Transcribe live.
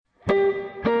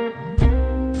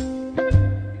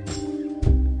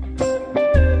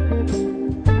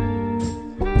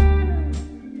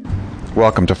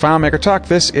Welcome to FileMaker Talk.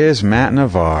 This is Matt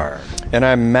Navarre. And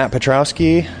I'm Matt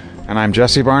Petrowski. And I'm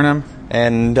Jesse Barnum.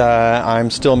 And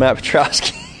I'm still Matt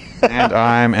Petrowski. And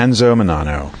I'm Enzo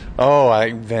Manano. Oh,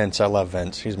 Vince. I love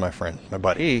Vince. He's my friend, my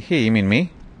buddy. He, you mean me?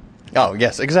 Oh,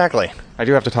 yes, exactly. I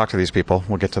do have to talk to these people.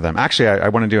 We'll get to them. Actually, I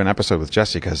want to do an episode with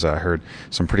Jesse because I heard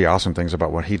some pretty awesome things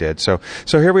about what he did. So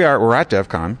here we are. We're at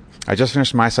DevCon. I just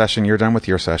finished my session. You're done with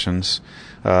your sessions.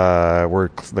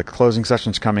 The closing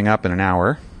session's coming up in an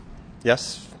hour.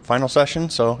 Yes, final session.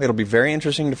 So it'll be very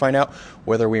interesting to find out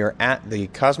whether we are at the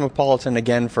Cosmopolitan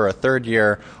again for a third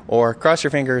year or, cross your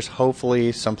fingers,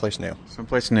 hopefully someplace new.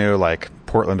 Someplace new, like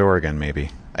Portland, Oregon, maybe.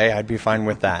 Hey, I'd be fine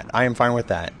with that. I am fine with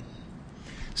that.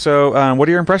 So what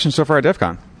are your impressions so far at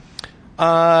DevCon?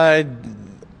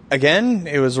 Again,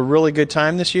 it was a really good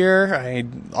time this year. I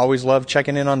always love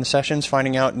checking in on the sessions,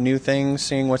 finding out new things,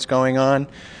 seeing what's going on.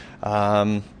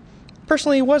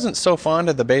 Personally, wasn't so fond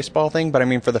of the baseball thing, but I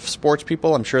mean, for the sports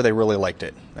people, I'm sure they really liked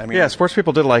it. I mean, yeah, sports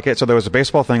people did like it. So there was a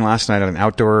baseball thing last night at an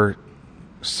outdoor,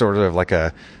 sort of like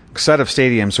a set of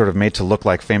stadiums sort of made to look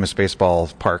like famous baseball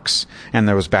parks, and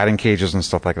there was batting cages and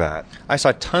stuff like that. I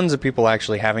saw tons of people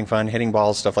actually having fun, hitting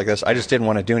balls, stuff like this. I just didn't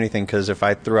want to do anything because if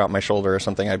I threw out my shoulder or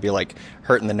something, I'd be like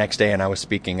hurting the next day and I was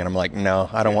speaking, and I'm like, no,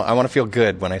 I don't want. I want to feel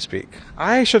good when I speak.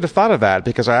 I should have thought of that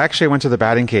because I actually went to the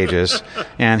batting cages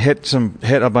and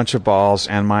hit a bunch of balls,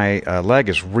 and my leg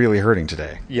is really hurting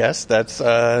today. Yes, that's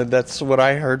what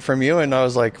I heard from you, and I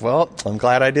was like, well, I'm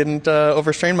glad I didn't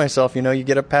overstrain myself. You know, you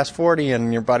get up past 40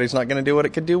 and your body's not going to do what it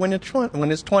could do when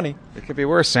it's 20. It could be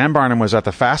worse. Sam Barnum was at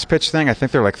the fast pitch thing. I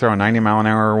think they're like throwing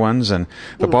 90-mile-an-hour ones, and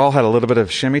the ball had a little bit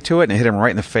of shimmy to it, and it hit him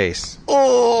right in the face.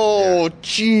 Oh,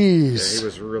 jeez. Yeah, he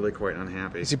was really quite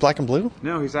unhappy. Is he black and blue?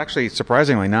 No, he's actually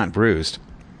surprisingly not bruised.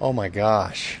 Oh, my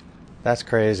gosh. That's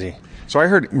crazy. So I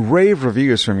heard rave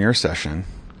reviews from your session.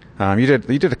 You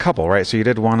did a couple, right? So you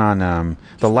did one on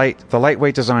the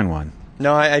lightweight design one.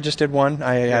 No, I just did one.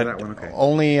 I had that one, okay.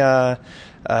 Only,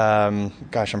 I'm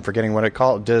forgetting what I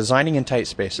call it. Designing in tight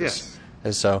spaces.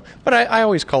 Yes. But I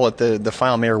always call it the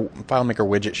FileMaker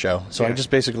widget show. So I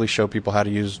just basically show people how to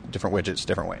use different widgets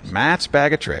different ways. Matt's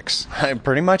bag of tricks.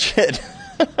 Pretty much it.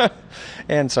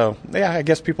 And so, yeah, I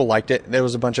guess people liked it. There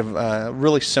was a bunch of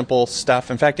really simple stuff.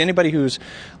 In fact, anybody who's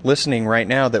listening right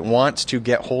now that wants to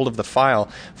get hold of the file,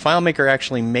 FileMaker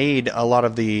actually made a lot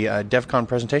of the DevCon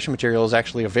presentation materials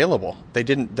actually available.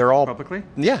 They're all publicly?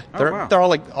 Yeah. They're all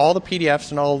like all the PDFs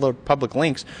and all the public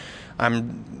links.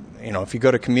 If you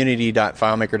go to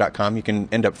community.filemaker.com, you can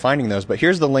end up finding those. But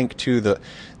here's the link to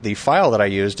the file that I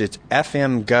used. It's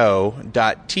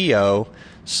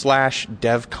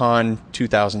fmgo.to/DevCon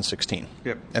 2016.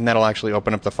 Yep. And that'll actually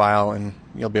open up the file, and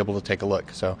you'll be able to take a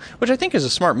look. So, which I think is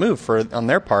a smart move on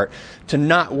their part to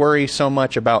not worry so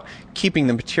much about keeping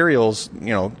the materials,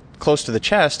 close to the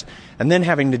chest, and then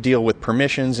having to deal with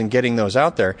permissions and getting those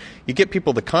out there. You get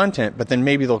people the content, but then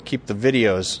maybe they'll keep the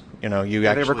videos.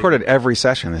 They recorded every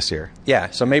session this year. Yeah,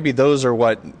 so maybe those are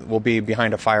what will be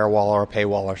behind a firewall or a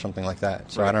paywall or something like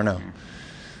that. So right. I don't know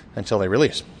until they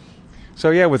release.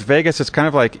 So yeah, with Vegas, it's kind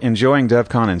of like enjoying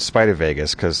DevCon in spite of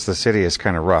Vegas because the city is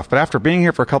kind of rough. But after being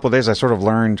here for a couple of days, I sort of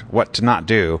learned what to not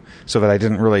do so that I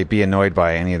didn't really be annoyed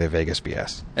by any of the Vegas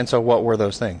BS. And so what were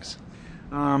those things?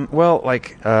 Going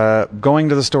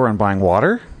to the store and buying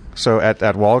water. So at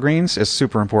Walgreens is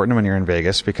super important when you're in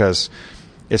Vegas because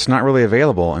it's not really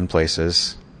available in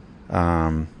places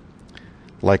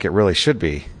like it really should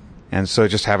be. And so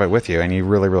just have it with you, and you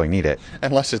really, really need it.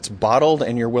 Unless it's bottled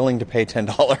and you're willing to pay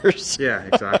 $10. Yeah,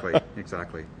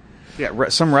 exactly. Yeah,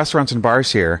 some restaurants and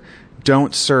bars here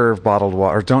don't serve bottled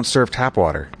water, or don't serve tap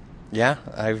water. Yeah,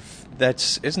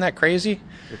 isn't that crazy?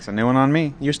 It's a new one on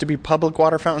me. Used to be public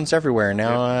water fountains everywhere.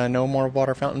 Now, no more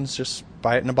water fountains. Just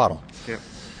buy it in a bottle. Yeah.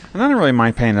 And I don't really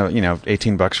mind paying,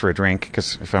 $18 for a drink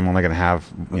because if I'm only going to have,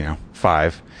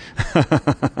 5.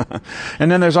 And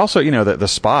then there's also, the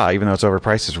spa, even though it's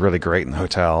overpriced, is really great in the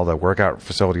hotel. The workout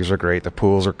facilities are great. The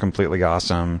pools are completely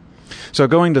awesome. So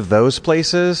going to those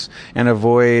places and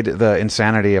avoid the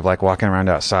insanity of walking around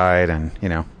outside and,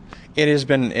 It has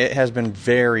been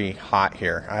very hot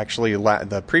here. Actually,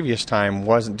 the previous time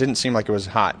didn't seem like it was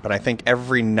hot, but I think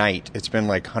every night it's been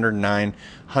like 109,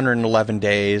 111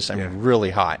 days. Really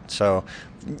hot. So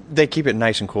they keep it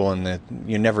nice and cool, and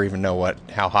you never even know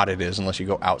how hot it is unless you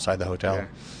go outside the hotel. Yeah.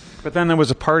 But then there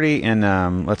was a party in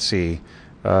Joey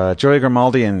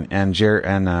Grimaldi and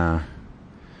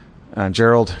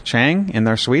Gerald Chang in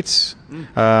their suites.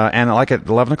 And like at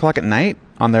 11 o'clock at night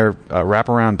on their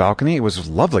wraparound balcony, it was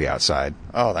lovely outside.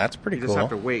 Oh, that's pretty cool. You just have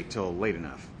to wait till late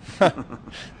enough.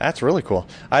 That's really cool.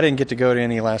 I didn't get to go to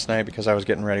any last night because I was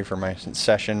getting ready for my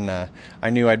session. I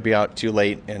knew I'd be out too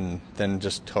late and then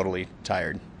just totally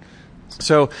tired.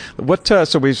 So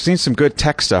so we've seen some good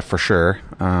tech stuff for sure.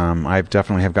 I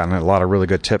definitely have gotten a lot of really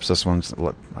good tips. This one's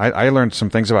I learned some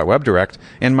things about WebDirect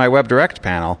in my WebDirect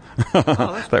panel.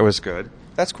 That was good.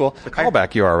 That's cool. The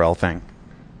callback URL thing.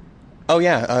 Oh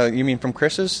yeah, you mean from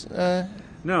Chris's?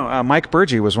 No, Mike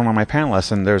Burgee was one of my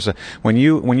panelists, and there's when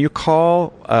you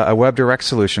call a WebDirect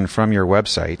solution from your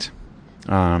website,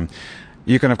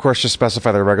 you can of course just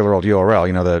specify the regular old URL.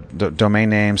 You know, the domain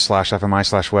name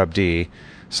 /FMI/WebD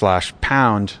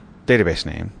 /pound database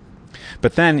name.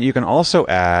 But then you can also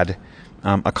add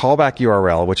a callback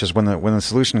URL, which is when the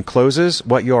solution closes,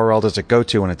 what URL does it go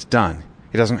to when it's done?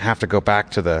 It doesn't have to go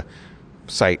back to the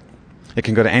site. It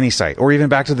can go to any site, or even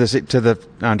back to the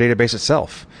database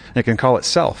itself. It can call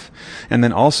itself. And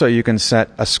then also you can set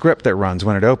a script that runs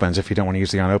when it opens if you don't want to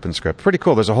use the onopen script. Pretty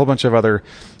cool. There's a whole bunch of other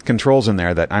controls in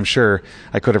there that I'm sure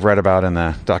I could have read about in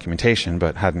the documentation,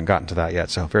 but hadn't gotten to that yet.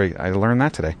 So I learned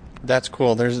that today. That's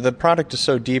cool. The product is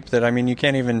so deep that, I mean,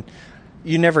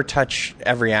 you never touch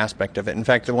every aspect of it. In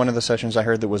fact, one of the sessions I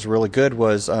heard that was really good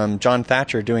was John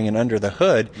Thatcher doing an under the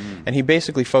hood, and he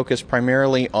basically focused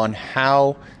primarily on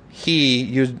how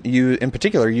he in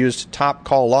particular used top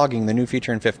call logging, the new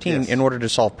feature in 15, in order to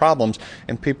solve problems.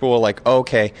 And people were like, oh,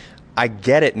 okay, I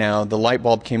get it now. The light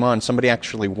bulb came on. Somebody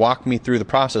actually walked me through the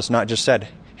process, not just said,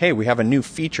 hey, we have a new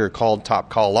feature called top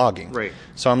call logging. Right.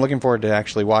 So I'm looking forward to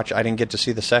actually watch. I didn't get to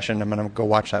see the session. I'm going to go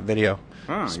watch that video.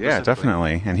 Oh, yeah,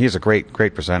 definitely. And he's a great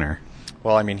presenter.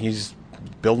 Well, I mean, he's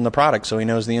building the product, so he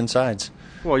knows the insides.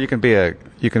 Well, you can be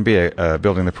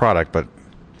building the product, but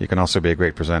you can also be a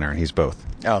great presenter, and he's both.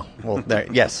 Oh, well,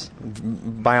 yes,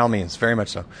 by all means, very much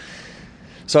so.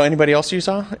 So, anybody else you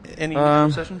saw? Any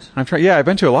sessions? Yeah, I've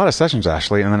been to a lot of sessions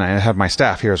actually, and then I have my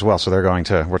staff here as well. So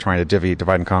we're trying to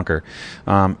divide and conquer.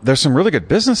 There's some really good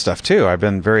business stuff too. I've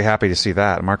been very happy to see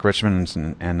that. Mark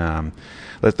Richmond and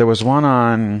there was one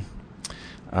on.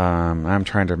 I'm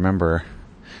trying to remember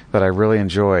that I really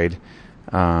enjoyed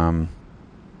about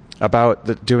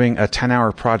doing a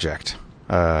 10-hour project.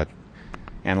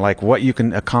 And like what you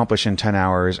can accomplish in 10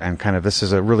 hours, and kind of this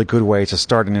is a really good way to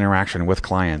start an interaction with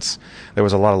clients. There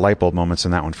was a lot of light bulb moments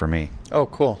in that one for me. Oh,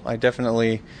 cool.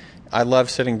 I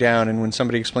love sitting down, and when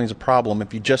somebody explains a problem,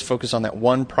 if you just focus on that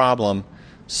one problem,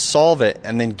 solve it,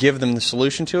 and then give them the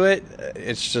solution to it,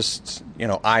 it's just,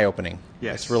 eye-opening.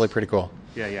 Yes. It's really pretty cool.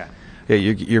 Yeah,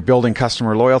 you're building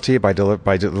customer loyalty by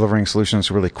delivering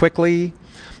solutions really quickly.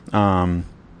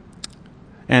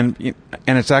 And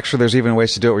it's actually, there's even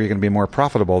ways to do it where you're going to be more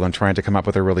profitable than trying to come up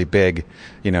with a really big,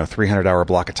 300-hour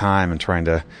block of time and trying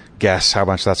to guess how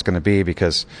much that's going to be,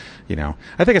 because,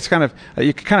 I think it's kind of,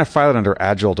 you can kind of file it under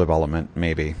agile development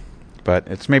maybe, but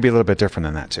it's maybe a little bit different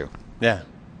than that too. Yeah,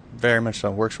 very much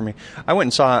so. Works for me. I went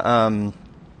and saw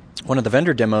one of the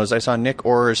vendor demos. I saw Nick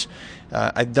Orr's.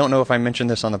 I don't know if I mentioned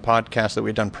this on the podcast that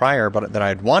we'd done prior, but that I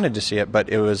had wanted to see it, but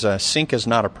it was Sync is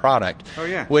not a product. Oh,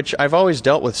 yeah. Which I've always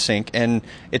dealt with Sync, and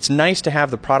it's nice to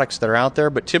have the products that are out there,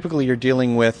 but typically you're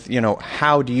dealing with,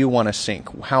 how do you want to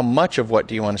sync? How much of what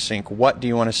do you want to sync? What do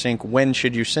you want to sync? When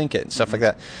should you sync it? And stuff like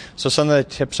that. So some of the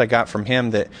tips I got from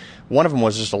him, that one of them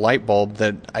was just a light bulb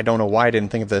that I don't know why I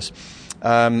didn't think of this.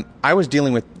 I was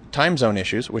dealing with time zone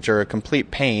issues, which are a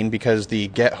complete pain because the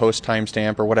get host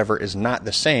timestamp or whatever is not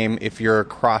the same if you're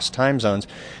across time zones.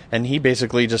 And he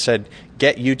basically just said,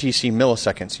 get UTC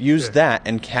milliseconds. Use that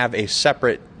and have a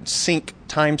separate sync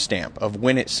timestamp of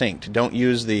when it's synced. Don't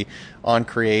use the on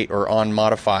create or on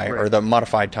modify or the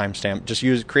modified timestamp.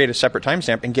 Just create a separate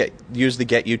timestamp and use the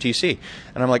get UTC.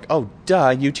 And I'm like, oh,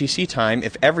 duh, UTC time.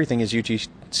 If everything is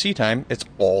UTC time, it's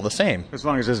all the same. As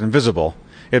long as it's invisible.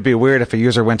 It'd be weird if a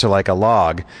user went to like a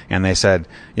log and they said,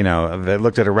 they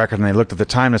looked at a record and they looked at the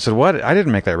time and said, what? I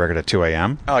didn't make that record at 2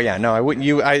 a.m. Oh, yeah. No, I wouldn't.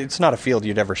 It's not a field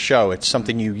you'd ever show. It's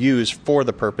something you use for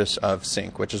the purpose of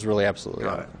sync, which is really absolutely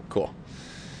cool.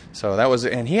 So that was,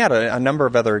 and he had a number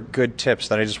of other good tips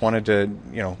that I just wanted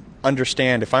to,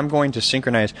 understand. If I'm going to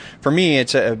synchronize, for me,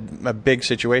 it's a big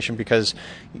situation because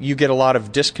you get a lot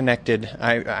of disconnected.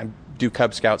 I do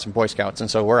Cub Scouts and Boy Scouts, and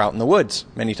so we're out in the woods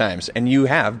many times, and you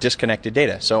have disconnected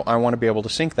data. So I want to be able to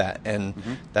sync that, and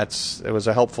it was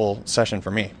a helpful session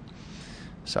for me.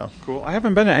 So cool. I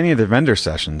haven't been to any of the vendor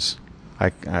sessions.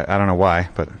 I don't know why,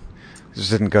 but Just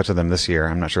didn't go to them this year.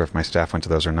 I'm not sure if my staff went to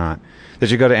those or not.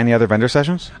 Did you go to any other vendor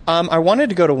sessions? I wanted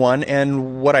to go to one,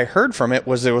 and what I heard from it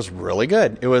was really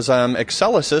good. It was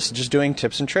Excelisys just doing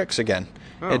tips and tricks again.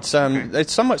 Oh,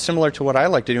 it's somewhat similar to what I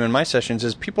like to do in my sessions.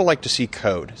 Is people like to see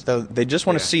code, so they just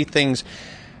want to see things.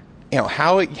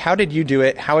 How did you do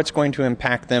it? How it's going to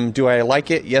impact them? Do I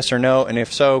like it? Yes or no? And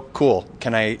if so, cool.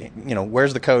 Can I?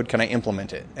 Where's the code? Can I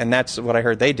implement it? And that's what I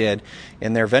heard they did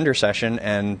in their vendor session,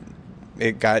 and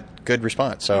it got good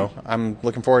response. So I'm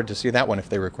looking forward to see that one if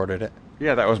they recorded it.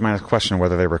 Yeah, that was my question,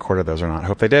 whether they recorded those or not. I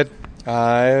hope they did.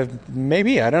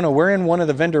 Maybe. I don't know. We're in one of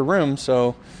the vendor rooms,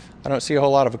 so I don't see a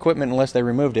whole lot of equipment unless they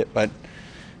removed it. But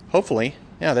hopefully,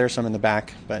 yeah, there's some in the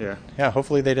back. But yeah,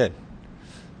 hopefully they did.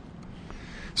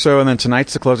 So, and then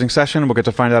tonight's the closing session. We'll get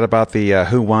to find out about the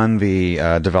who won the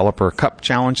Developer Cup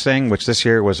Challenge thing, which this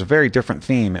year was a very different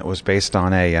theme. It was based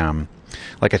on a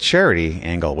like a charity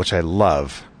angle, which I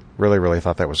love. Really, really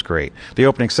thought that was great. The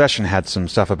opening session had some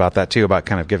stuff about that too, about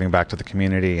kind of giving back to the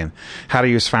community and how to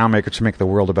use FileMaker to make the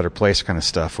world a better place, kind of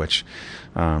stuff, which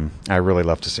I really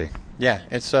love to see. Yeah,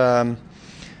 it's.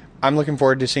 I'm looking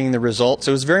forward to seeing the results.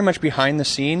 It was very much behind the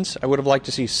scenes. I would have liked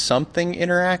to see something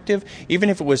interactive, even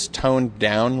if it was toned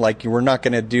down. Like, we're not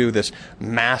going to do this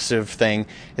massive thing.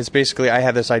 It's basically, I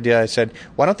had this idea. I said,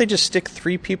 why don't they just stick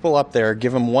 3 people up there,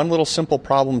 give them one little simple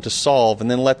problem to solve,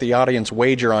 and then let the audience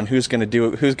wager on who's going to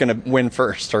do it, who's going to win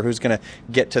first, or who's going to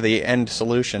get to the end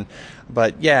solution.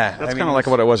 But yeah, that's kind of like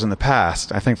what it was in the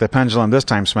past. I think the pendulum this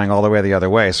time swung all the way the other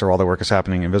way, so all the work is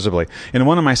happening invisibly. In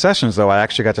one of my sessions, though, I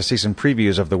actually got to see some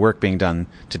previews of the work being done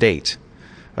to date,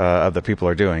 of the people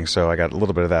are doing. So I got a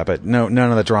little bit of that, but none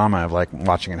of the drama of like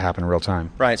watching it happen in real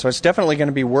time. Right. So it's definitely going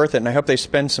to be worth it, and I hope they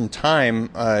spend some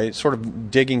time sort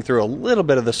of digging through a little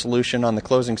bit of the solution on the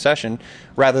closing session,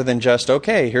 rather than just,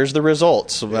 okay, here's the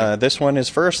results. This one is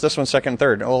first, this one's second,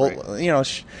 third. Well,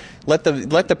 let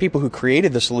the people who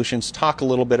created the solutions talk a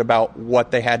little bit about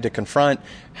what they had to confront,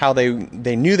 how they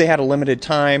knew they had a limited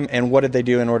time, and what did they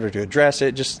do in order to address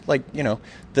it. Just like,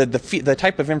 the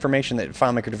type of information that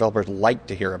FileMaker developers like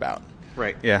to hear about.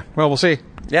 Right. Yeah. Well, we'll see.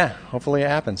 Yeah. Hopefully it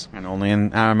happens. And only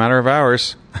in a matter of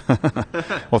hours.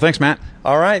 Well, thanks, Matt.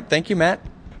 All right. Thank you, Matt.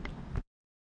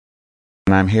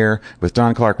 And I'm here with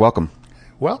Don Clark. Welcome.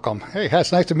 Welcome. Hey,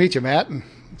 it's nice to meet you, Matt.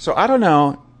 So I don't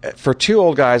know, for 2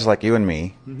 old guys like you and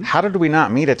me, how did we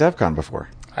not meet at DevCon before?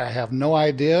 I have no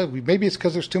idea. Maybe it's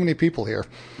because there's too many people here.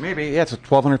 Maybe. Yeah, it's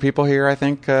 1,200 people here, I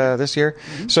think, this year.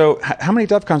 So how many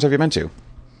DevCons have you been to?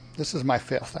 This is my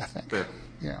 5th, I think. 5th.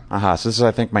 Yeah. So this is,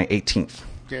 I think, my 18th.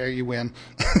 Yeah, you win.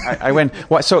 I win.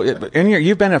 Well, so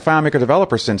you've been a FileMaker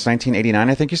developer since 1989,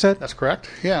 I think you said? That's correct,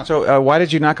 yeah. So why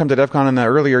did you not come to DevCon in the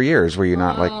earlier years? Were you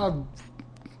not like...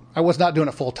 I was not doing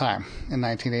it full time in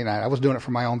 1989. I was doing it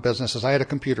for my own businesses. I had a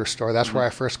computer store. That's where I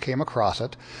first came across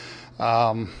it.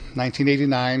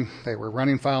 1989, they were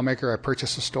running FileMaker. I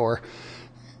purchased a store.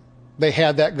 They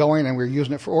had that going, and we were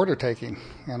using it for order taking,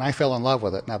 and I fell in love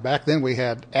with it. Now, back then, we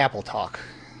had Apple Talk.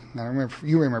 Now,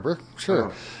 you remember,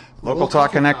 sure. Local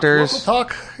Talk connectors. Local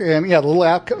Talk, and the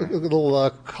little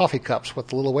coffee cups with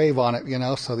the little wave on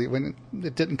it, so that when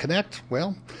it didn't connect,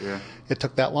 it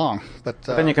took that long. But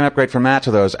then you can upgrade from that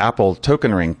to those Apple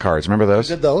token ring cards. Remember those?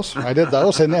 I did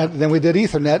those, and then we did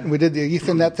Ethernet, and we did the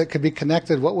Ethernet that could be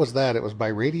connected. What was that? It was by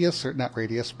Radius, or not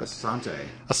Radius, but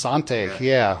Asante.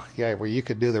 Yeah, where you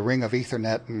could do the ring of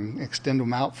Ethernet and extend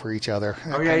them out for each other.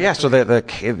 Oh yeah. So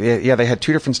they had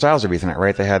 2 different styles of Ethernet,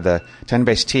 right? They had the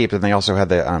 10-base-T, but then they also had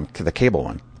the cable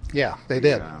one. Yeah, they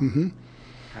did.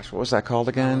 Gosh, what was that called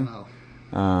again?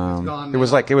 I don't know.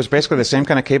 It was basically the same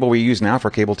kind of cable we use now for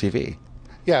cable TV.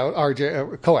 Yeah,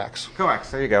 coax.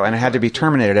 Coax, there you go. And it had to be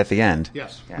terminated at the end.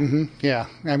 Yes. Yeah. Yeah,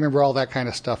 I remember all that kind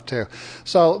of stuff too.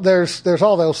 So there's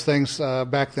all those things.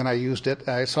 Back then I used it.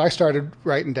 So I started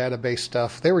writing database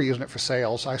stuff. They were using it for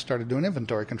sales. I started doing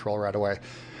inventory control right away.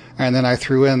 And then I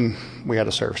threw in, we had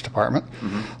a service department.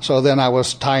 So then I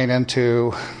was tying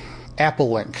into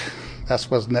Apple Link. That's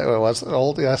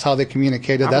how they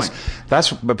communicated.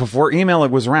 But before email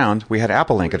was around, we had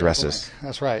Apple Link addresses.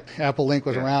 That's right. Apple Link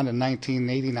was around in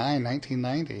 1989,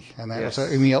 1990, and that was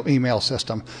an email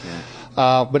system.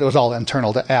 Yeah. But it was all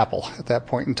internal to Apple at that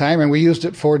point in time, and we used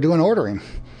it for doing ordering.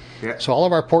 Yeah. So all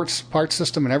of our part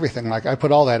system and everything, I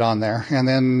put all that on there, and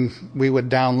then we would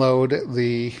download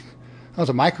I was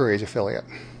a MicroAge affiliate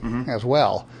as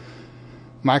well.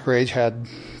 MicroAge had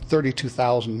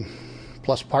 32,000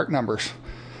 plus part numbers.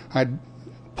 I'd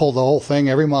pull the whole thing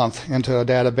every month into a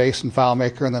database in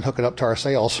FileMaker and then hook it up to our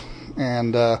sales.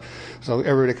 And so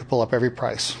everybody could pull up every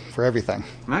price for everything.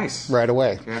 Nice. Right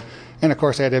away. Yeah. And, of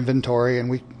course, I had inventory,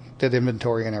 and we did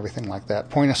inventory and everything like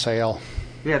that. Point of sale.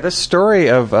 Yeah, this story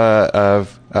of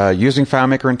using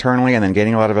FileMaker internally and then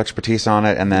gaining a lot of expertise on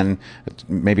it, and then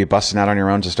maybe busting out on your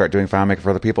own to start doing FileMaker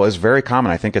for other people is very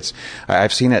common. I think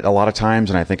I've seen it a lot of times,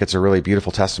 and I think it's a really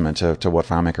beautiful testament to what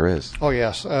FileMaker is. Oh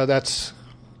yes, that's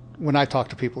when I talk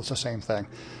to people, it's the same thing.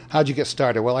 How'd you get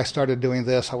started? Well, I started doing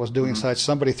this. I was doing such.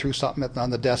 Somebody threw something on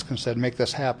the desk and said, "Make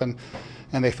this happen,"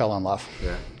 and they fell in love.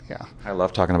 Yeah. Yeah. I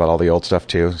love talking about all the old stuff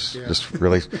too. It's just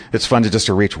really, it's fun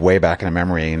to reach way back in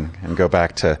memory and go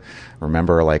back to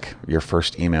remember like your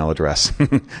first email address,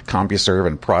 CompuServe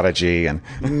and Prodigy and.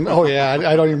 Oh yeah,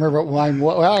 I don't even remember mine.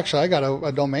 Well, actually, I got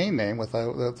a domain name with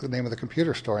the name of the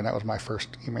computer store, and that was my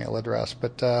first email address.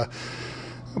 But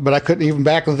I couldn't even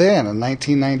back then in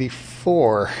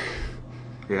 1994.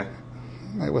 Yeah.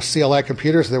 It was CLI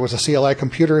Computers. There was a CLI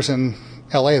Computers in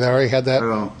L.A. that already had that.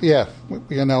 Oh. Yeah,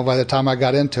 by the time I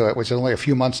got into it, which is only a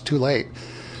few months too late.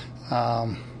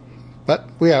 But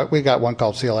we got one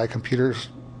called CLI Computers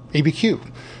EBQ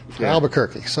for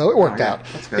Albuquerque, so it worked out.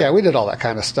 That's good. Yeah, we did all that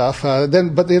kind of stuff. Back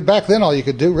then, all you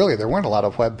could do really, there weren't a lot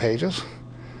of web pages.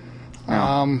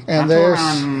 And there's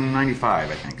around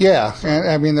 95, I think. Yeah, and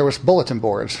I mean there was bulletin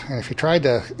boards, and if you tried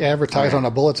to advertise on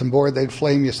a bulletin board, they'd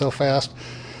flame you so fast.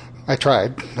 I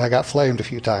tried. I got flamed a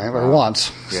few times, or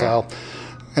once. Yeah. So,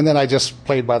 and then I just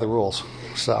played by the rules.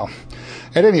 So,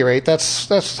 at any rate,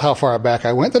 that's how far back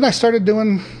I went. Then I started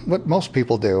doing what most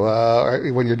people do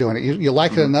when you're doing it. You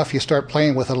like it enough, you start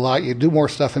playing with it a lot. You do more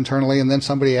stuff internally, and then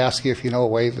somebody asks you if you know a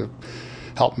way to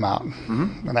help them out.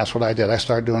 Mm-hmm. And that's what I did. I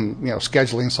started doing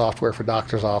scheduling software for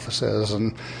doctors' offices,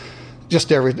 and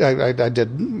just I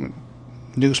did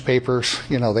newspapers.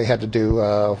 They had to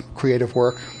do creative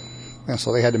work. And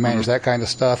so they had to manage that kind of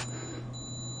stuff.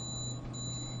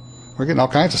 We're getting all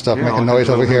kinds of stuff making noise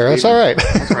over here. That's all right.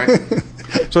 That's right.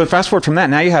 So fast forward from that,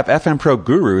 now you have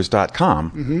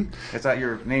fmprogurus.com. Mm-hmm. Is that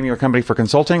your name of your company for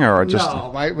consulting, or just?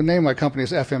 No, the name of my company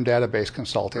is FM Database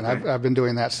Consulting. Okay. I've been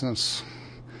doing that since.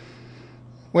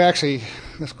 Well, actually,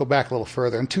 let's go back a little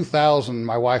further. In 2000,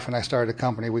 my wife and I started a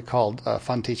company we called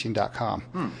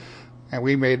funteaching.com. And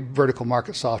we made vertical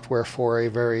market software for a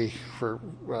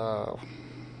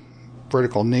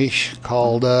vertical niche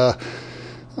called,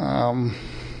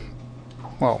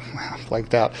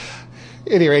 blanked out.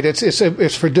 At any rate,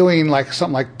 it's for doing like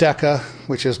something like DECA,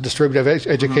 which is Distributive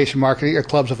Education Marketing, or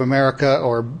Clubs of America,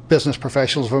 or Business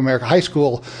Professionals of America, high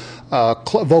school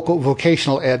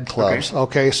vocational ed clubs.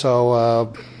 Okay,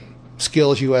 so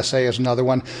Skills USA is another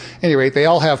one. At any rate, they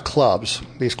all have clubs.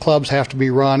 These clubs have to be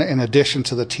run in addition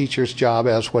to the teacher's job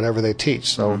as whatever they teach.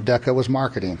 So DECA was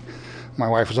marketing. My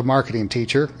wife was a marketing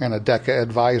teacher and a DECA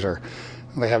advisor.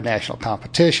 They have national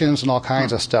competitions and all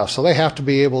kinds of stuff. So they have to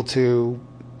be able to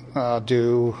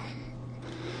do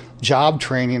job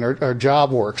training or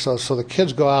job work. So the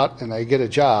kids go out and they get a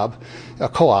job, a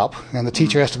co-op, and the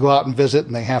teacher has to go out and visit,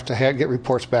 and they have to get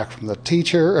reports back from the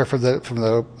teacher or from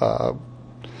the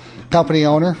company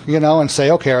owner, and say,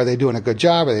 okay, are they doing a good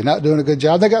job? Are they not doing a good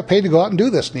job? They got paid to go out and do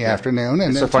this in the afternoon.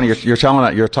 And it's so funny. You're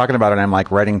talking about it, and I'm like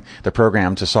writing the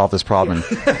program to solve this problem.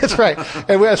 That's right.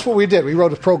 And that's what we did. We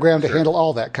wrote a program to handle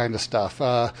all that kind of stuff.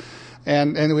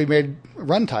 And we made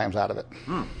runtimes out of it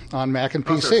on Mac and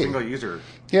PC. So single user.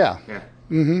 Yeah.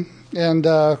 Mm-hmm.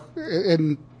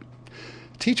 And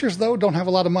teachers, though, don't have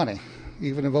a lot of money,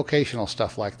 even in vocational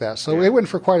stuff like that. So it went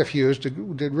for quite a few.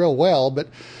 Did real well, but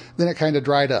then it kind of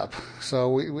dried up. So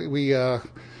we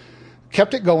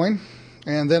kept it going,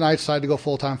 and then I decided to go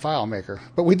full-time FileMaker.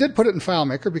 But we did put it in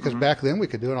FileMaker because back then we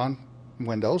could do it on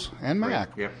Windows and Mac.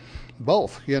 Yeah.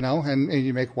 Both, and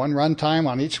you make one runtime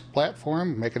on each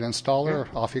platform, make an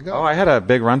installer, off you go. Oh, I had a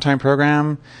big runtime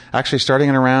program actually starting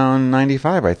in around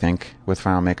 95, I think, with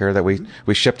FileMaker that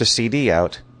we shipped a CD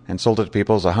out and sold it to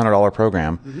people as a $100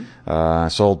 program.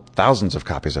 Sold thousands of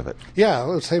copies of it. Yeah, it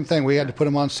was the same thing. We had to put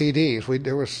them on CDs.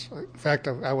 In fact,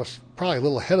 I was probably a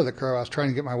little ahead of the curve. I was trying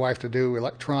to get my wife to do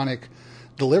electronic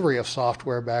delivery of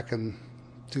software back in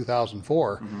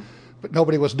 2004. But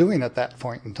nobody was doing it at that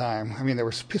point in time. I mean, there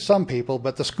were some people,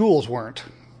 but the schools weren't.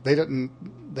 They didn't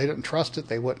trust it.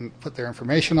 They wouldn't put their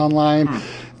information online.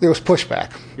 There was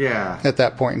pushback. Yeah. At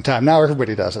that point in time. Now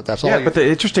everybody does it. That's all. Yeah, but the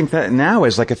interesting thing now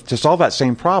is like to solve that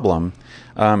same problem,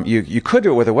 you could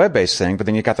do it with a web-based thing, but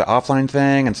then you got the offline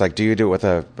thing. And it's like, do you do it with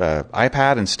a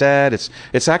iPad instead?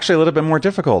 It's actually a little bit more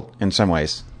difficult in some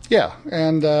ways. Yeah,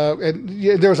 and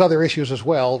there was other issues as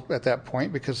well at that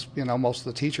point because most of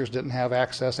the teachers didn't have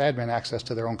admin access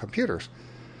to their own computers.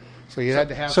 So you had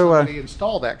to have somebody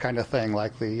install that kind of thing,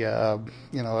 like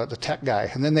the tech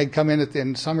guy, and then they'd come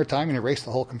in summertime and erase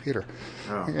the whole computer,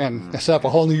 and set up a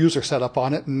whole new user setup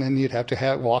on it, and then you'd have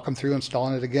to walk them through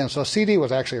installing it again. So CD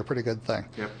was actually a pretty good thing.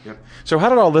 Yep. So how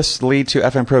did all this lead to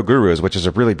FM Pro Gurus, which is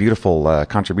a really beautiful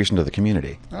contribution to the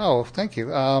community? Oh, thank you.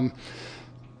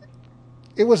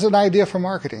 It was an idea for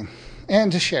marketing and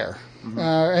to share.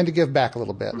 And to give back a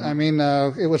little bit. I mean,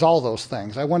 it was all those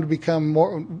things. I wanted to become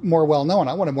more well known.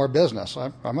 I wanted more business.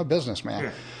 I'm a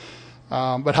businessman.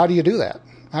 But how do you do that?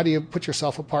 How do you put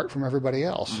yourself apart from everybody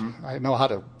else? I know how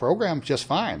to program just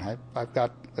fine. I've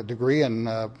got a degree in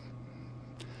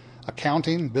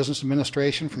accounting, business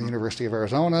administration from the University of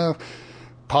Arizona.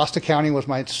 Cost accounting was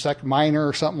my minor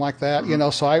or something like that,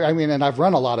 So I mean, and I've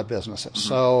run a lot of businesses,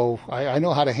 so I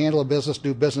know how to handle a business,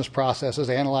 do business processes,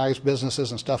 analyze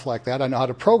businesses and stuff like that. I know how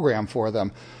to program for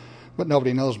them, but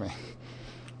nobody knows me. Right.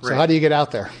 So how do you get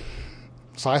out there?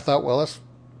 So I thought, well, let's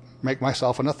make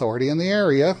myself an authority in the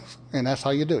area, and that's how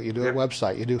you do it. You do a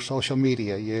website, you do social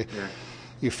media,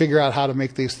 you figure out how to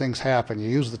make these things happen. You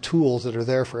use the tools that are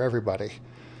there for everybody.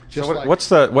 So what's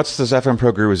does FM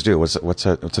Pro Gurus do? What's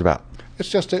it about? It's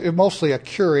just mostly a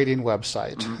curating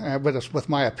website, but it's with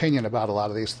my opinion about a lot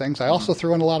of these things. I also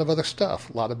throw in a lot of other stuff,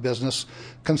 a lot of business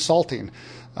consulting,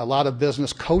 a lot of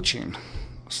business coaching.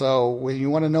 So when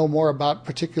you want to know more about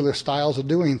particular styles of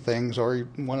doing things, or you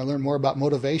want to learn more about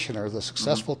motivation or the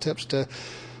successful tips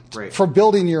for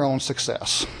building your own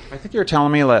success. I think you were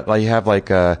telling me that you have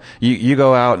you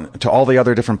go out to all the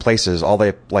other different places,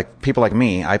 people like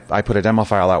me, I put a demo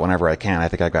file out whenever I can. I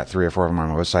think I've got 3 or 4 of them on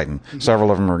my website, and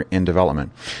several of them are in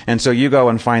development. And so you go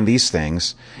and find these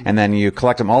things, and then you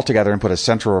collect them all together and put a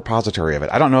central repository of it.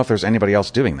 I don't know if there's anybody else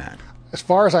doing that. As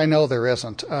far as I know, there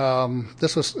isn't.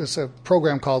 It's a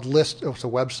program called List. It's a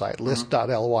website,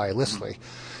 list.ly, Listly.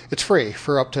 It's free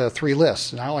for up to 3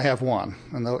 lists, and I only have one,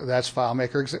 and that's free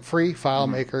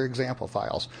FileMaker example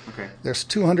files. Okay. There's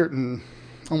 200 and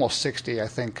almost 60, I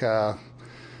think,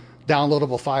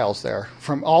 downloadable files there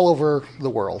from all over the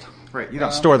world. Right. You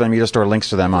don't store them; you just store links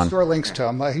to them Store links to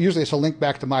them. Usually, it's a link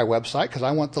back to my website because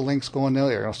I want the links going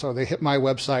there. So they hit my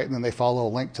website and then they follow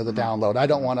a link to the download.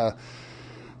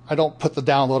 I don't put the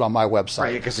download on my website.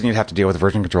 Right, because then you'd have to deal with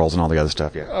version controls and all the other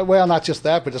stuff, well, not just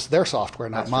that, but it's their software,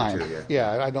 not mine. True,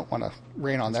 yeah. I don't want to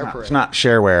rain on their parade. It's not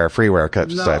shareware, freeware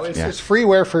cuts. No, it's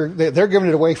freeware. They're giving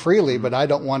it away freely, but I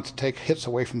don't want to take hits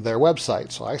away from their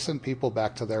website, so I send people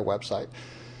back to their website.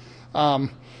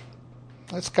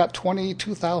 It's got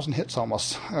 22,000 hits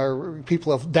almost.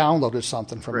 People have downloaded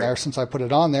something from there since I put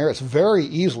it on there. It's very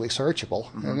easily searchable,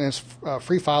 and it's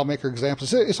free FileMaker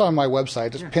examples. It's on my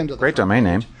website. It's pinned to the great domain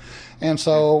name. And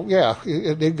so,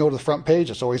 it go to the front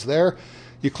page. It's always there.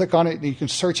 You click on it, and you can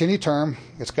search any term.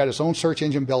 It's got its own search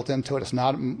engine built into it. It's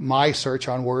not my search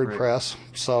on WordPress,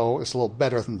 so it's a little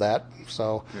better than that.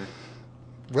 So,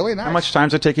 really nice. How much time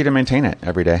does it take you to maintain it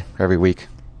every day, every week?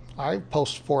 I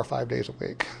post 4 or 5 days a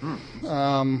week.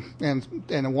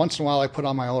 And once in a while I put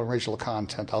on my own original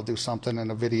content. I'll do something in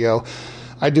a video.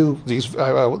 I do these,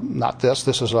 not this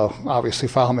is obviously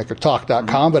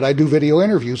FileMakerTalk.com, but I do video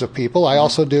interviews of people. I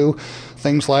also do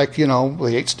things like,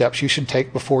 the 8 steps you should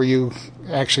take before you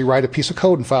actually write a piece of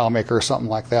code in FileMaker or something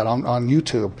like that on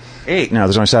YouTube. 8? No,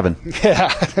 there's only 7.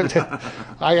 Yeah,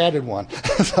 I added one.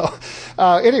 So,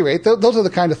 anyway, those are the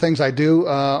kind of things I do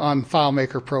on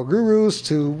FileMaker Pro Gurus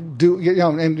to do.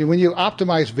 And when you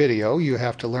optimize video, you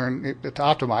have to learn to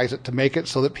optimize it to make it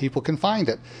so that people can find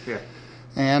it. Yeah.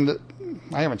 And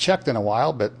I haven't checked in a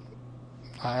while, but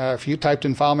if you typed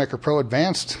in FileMaker Pro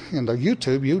Advanced into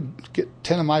YouTube, you'd get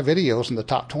 10 of my videos in the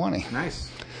top 20. Nice.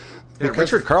 Yeah,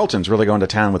 Richard Carlton's really going to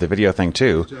town with the video thing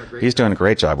too. He's doing a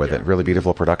great job with it. Really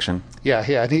beautiful production. Yeah.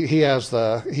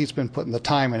 He's been putting the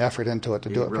time and effort into it to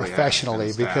do it really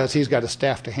professionally because he's got a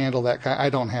staff to handle that. I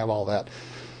don't have all that.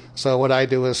 So what I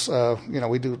do is,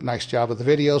 we do a nice job of the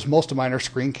videos. Most of mine are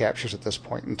screen captures at this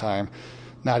point in time.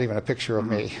 Not even a picture of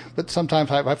me. But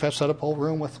sometimes I've set up a whole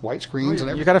room with white screens and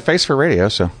everything. You got a face for radio,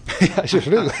 so. Yeah, I sure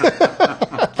do.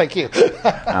 Thank you.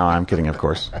 No, I'm kidding, of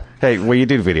course. Hey, well, you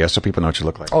do video so people know what you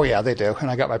look like. Oh, yeah, they do.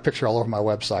 And I got my picture all over my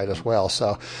website as well.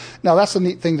 So now that's the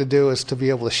neat thing to do is to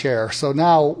be able to share. So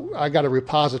now I got a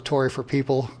repository for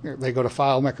people. They go to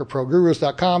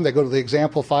FileMakerProGurus.com. They go to the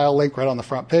example file link right on the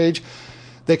front page.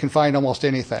 They can find almost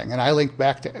anything. And I link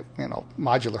back to,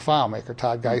 Modular FileMaker,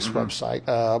 Todd Geist's website,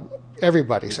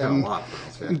 everybody's.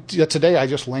 And today I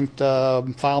just linked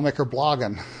FileMaker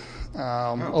blogging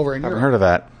over in Europe. I haven't heard of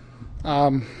that.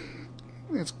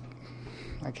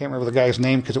 I can't remember the guy's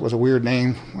name because it was a weird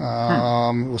name.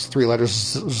 It was 3 letters,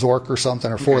 Zork or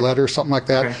something, or 4 letters, something like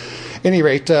that. Okay. any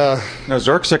rate, No,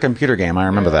 Zork's a computer game. I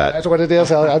remember that. That's what it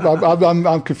is.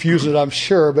 I'm confused, I'm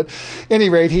sure. But any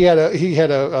rate, he had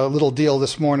a little deal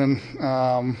this morning.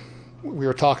 We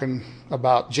were talking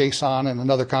about JSON in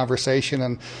another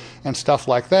conversation and stuff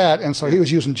like that. And so he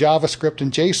was using JavaScript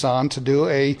and JSON to do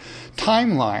a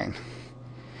timeline.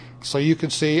 So you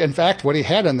could see, in fact, what he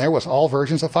had in there was all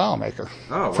versions of FileMaker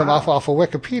from off of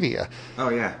Wikipedia. Oh,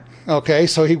 yeah. Okay,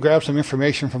 so he grabbed some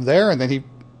information from there, and then he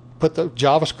put the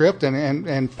JavaScript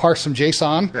and parsed some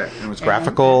JSON. Okay. And it was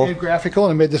graphical.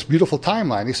 And made this beautiful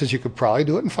timeline. He says you could probably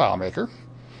do it in FileMaker,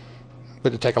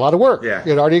 but it'd take a lot of work. Yeah.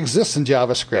 It already exists in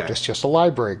JavaScript. Yeah. It's just a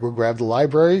library. We'll grab the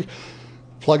library,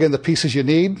 plug in the pieces you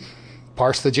need,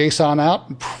 parse the JSON out,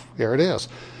 and there it is.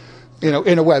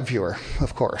 In a web viewer,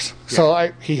 of course. Yeah.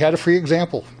 So he had a free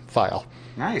example file.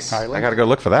 Nice. I got to go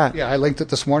look for that. Yeah, I linked it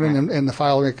this morning in the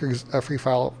FileMaker, free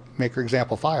FileMaker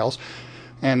example files,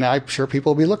 and I'm sure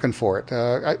people will be looking for it.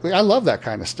 I love that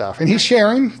kind of stuff. And he's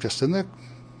sharing, just in the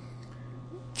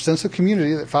sense of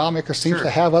community, that FileMaker seems to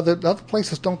have. Other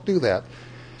places don't do that.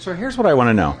 So here's what I want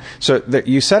to know. So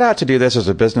you set out to do this as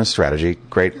a business strategy,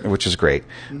 great, which is great.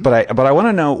 Mm-hmm. But I want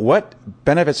to know, what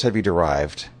benefits have you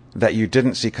derived that you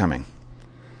didn't see coming?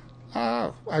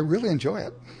 I really enjoy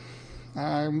it.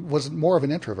 I was more of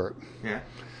an introvert. Yeah.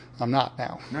 I'm not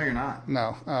now. No, you're not.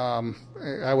 No.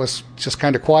 I was just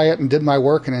kind of quiet and did my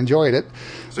work and enjoyed it.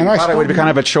 So you thought it would be kind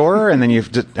of a chore, and then you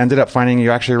ended up finding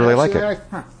you actually really like it.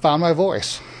 I found my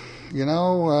voice.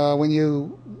 When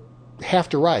you have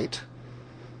to write,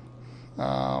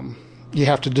 you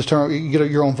have to determine, you get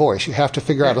your own voice. You have to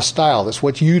figure out a style. That's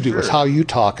what you do. It's how you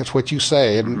talk. It's what you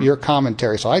say and your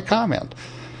commentary. So I comment.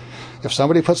 If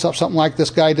somebody puts up something like this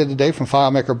guy did today from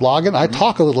FileMaker blogging, I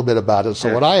talk a little bit about it.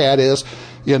 So what I add is,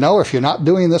 if you're not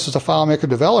doing this as a FileMaker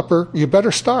developer, you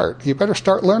better start. You better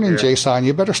start learning JSON.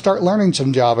 You better start learning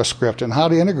some JavaScript and how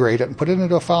to integrate it and put it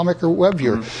into a FileMaker web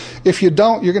viewer. If you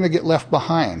don't, you're going to get left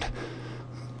behind.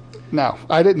 Now,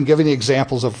 I didn't give any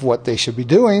examples of what they should be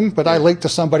doing, but I linked to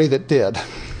somebody that did.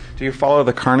 Do you follow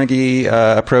the Carnegie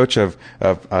approach of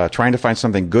trying to find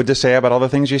something good to say about all the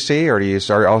things you see, or are you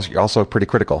also pretty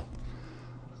critical?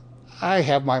 I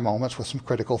have my moments with some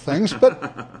critical things,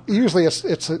 but usually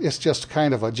it's just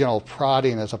kind of a general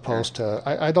prodding as opposed to,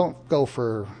 I don't go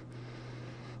for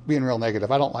being real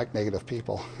negative. I don't like negative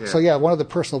people. Yeah. So one of the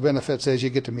personal benefits is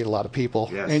you get to meet a lot of people,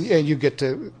 and you get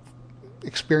to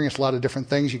experience a lot of different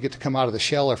things. You get to come out of the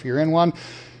shell if you're in one.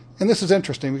 And this is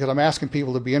interesting because I'm asking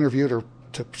people to be interviewed or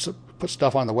to put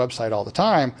stuff on the website all the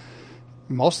time.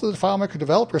 Most of the FileMaker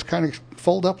developers kind of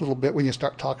fold up a little bit when you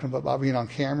start talking about being on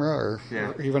camera or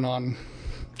even on,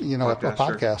 a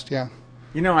podcast. Sure.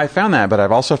 Yeah. I found that, but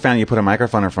I've also found you put a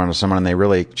microphone in front of someone and they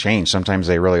really change. Sometimes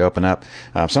they really open up.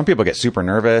 Some people get super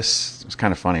nervous. It's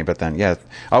kind of funny, but then,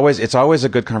 it's always a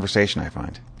good conversation, I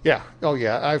find. Yeah. Oh,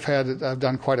 yeah. I've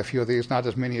done quite a few of these, not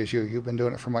as many as you. You've been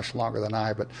doing it for much longer than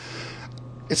I, but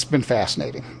it's been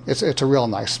fascinating. It's a real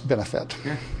nice benefit.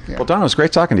 Yeah. Well, Don, it was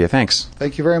great talking to you. Thanks.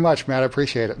 Thank you very much, Matt. I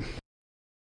appreciate it.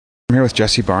 I'm here with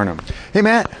Jesse Barnum. Hey,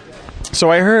 Matt. So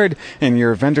I heard in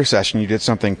your vendor session you did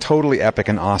something totally epic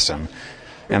and awesome,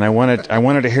 and I wanted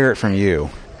to hear it from you.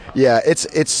 Yeah, it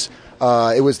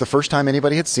was the first time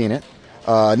anybody had seen it.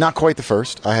 Not quite the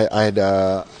first.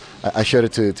 I showed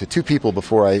it to two people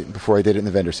before I did it in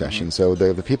the vendor session. So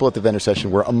the people at the vendor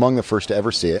session were among the first to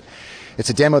ever see it. It's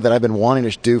a demo that I've been wanting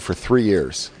to do for 3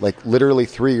 years. Like literally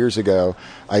 3 years ago,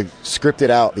 I scripted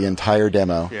out the entire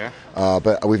demo. Yeah.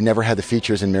 But we've never had the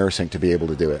features in MirrorSync to be able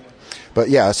to do it. But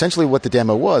essentially what the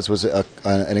demo was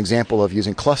an example of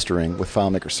using clustering with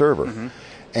FileMaker Server. Mm-hmm.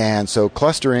 And so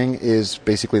clustering is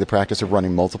basically the practice of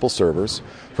running multiple servers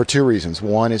for two reasons.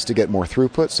 One is to get more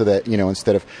throughput so that,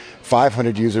 instead of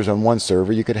 500 users on one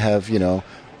server, you could have,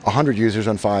 100 users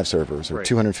on 5 servers or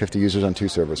 250 users on 2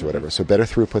 servers or whatever. So better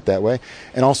throughput that way,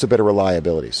 and also better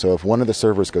reliability. So if one of the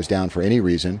servers goes down for any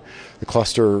reason,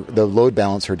 the load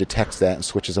balancer detects that and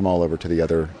switches them all over to the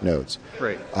other nodes.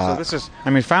 Right. So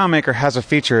FileMaker has a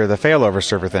feature, the failover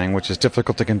server thing, which is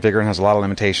difficult to configure and has a lot of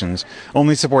limitations,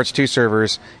 only supports 2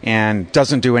 servers, and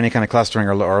doesn't do any kind of clustering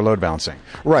or load balancing.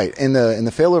 Right. In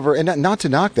the failover, and not to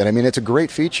knock that, it's a great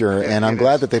feature, and I'm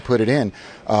glad that they put it in,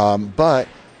 but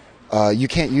you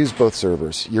can't use both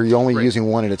servers. You're only using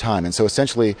one at a time. And so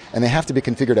essentially, and they have to be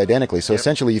configured identically. So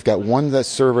essentially, you've got one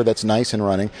server that's nice and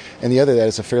running, and the other that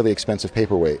is a fairly expensive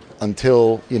paperweight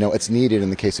until, it's needed in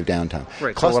the case of downtime.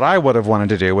 Right. So what I would have wanted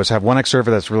to do was have one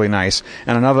server that's really nice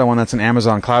and another one that's an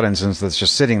Amazon Cloud instance that's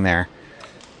just sitting there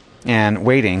and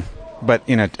waiting, but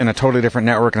in a totally different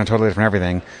network and a totally different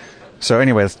everything. So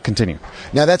anyway, let's continue.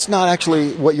 Now, that's not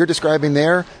actually what you're describing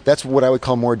there. That's what I would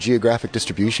call more geographic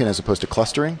distribution as opposed to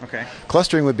clustering. Okay.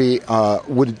 Clustering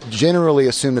would generally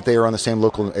assume that they are on the same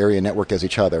local area network as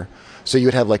each other. So you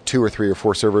would have like 2 or 3 or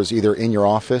 4 servers either in your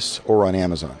office or on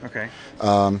Amazon. Okay.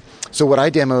 So what I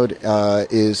demoed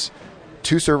is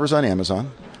 2 servers on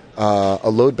Amazon, a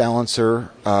load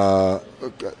balancer.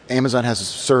 Amazon has a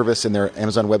service in their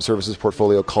Amazon Web Services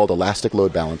portfolio called Elastic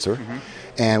Load Balancer. Mm-hmm.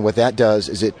 And what that does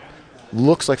is it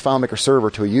looks like FileMaker Server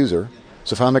to a user.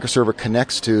 So FileMaker Server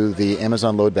connects to the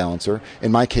Amazon Load Balancer.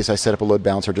 In my case, I set up a load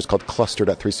balancer just called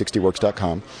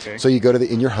cluster.360works.com. Okay. So you go to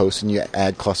in your host and you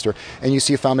add cluster, and you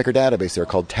see a FileMaker database there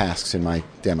called tasks in my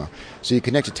demo. So you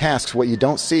connect to tasks. What you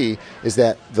don't see is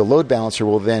that the load balancer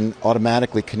will then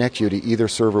automatically connect you to either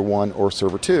server 1 or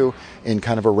server 2 in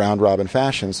kind of a round-robin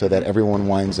fashion so that everyone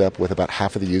winds up with about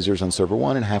half of the users on server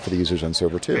 1 and half of the users on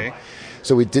server 2. Okay.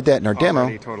 So we did that in our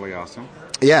demo. Totally awesome.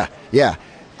 Yeah.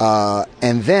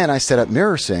 And then I set up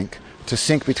MirrorSync to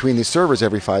sync between these servers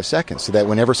every 5 seconds so that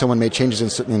whenever someone made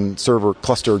changes in server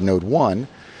cluster node 1,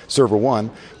 server 1,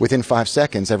 within 5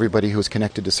 seconds, everybody who was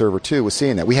connected to server 2 was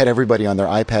seeing that. We had everybody on their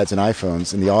iPads and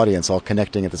iPhones in the audience all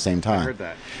connecting at the same time. I heard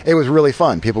that. It was really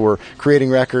fun. People were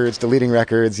creating records, deleting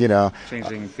records,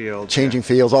 changing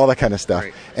fields, all that kind of stuff.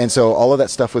 Right. And so all of that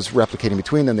stuff was replicating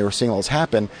between them. They were seeing all this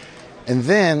happen. And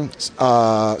then,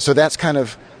 so that's kind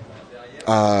of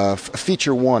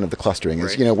feature 1 of the clustering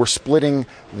is, right. We're splitting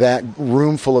that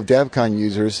room full of DevCon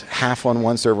users, half on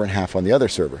one server and half on the other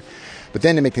server. But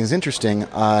then to make things interesting,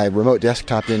 I remote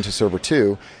desktoped into server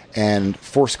 2 and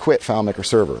force quit FileMaker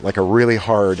Server, like a really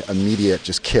hard, immediate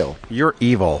just kill. You're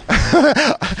evil.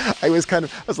 I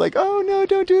was like, oh no,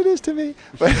 don't do this to me.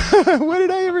 But what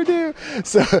did I ever do?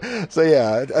 So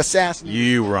yeah, assassin.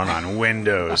 You run on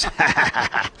Windows.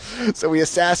 So we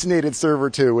assassinated server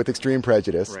 2 with extreme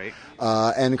prejudice, right.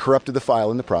 And corrupted the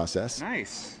file in the process.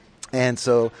 Nice. And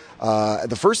so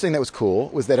the first thing that was cool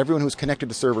was that everyone who was connected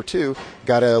to server 2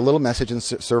 got a little message in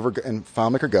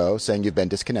FileMaker Go saying you've been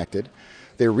disconnected.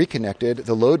 They reconnected.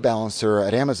 The load balancer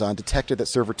at Amazon detected that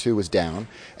server 2 was down,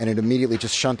 and it immediately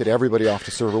just shunted everybody off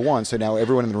to server 1. So now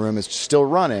everyone in the room is still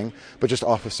running, but just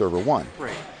off of server 1.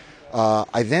 Right.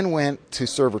 I then went to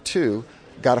server 2,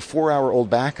 got a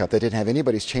 4-hour-old backup that didn't have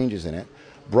anybody's changes in it,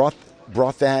 brought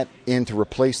that in to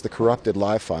replace the corrupted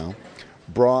live file,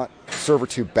 brought server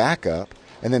 2 back up,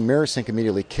 and then MirrorSync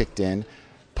immediately kicked in,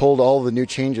 pulled all the new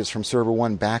changes from server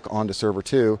 1 back onto server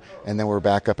 2, and then we're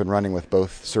back up and running with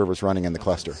both servers running in the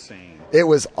cluster. Insane. It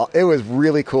was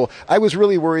really cool. I was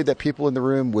really worried that people in the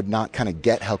room would not kind of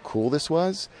get how cool this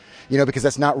was, because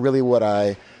that's not really what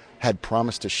I had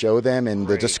promised to show them in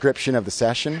the description of the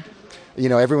session.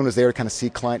 Everyone was there to kind of see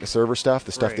client to server stuff,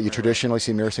 the stuff that you traditionally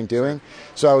see MirrorSync doing.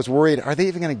 So I was worried, are they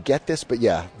even going to get this? But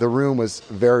yeah, the room was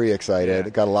very excited.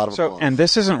 It got a lot of applause. And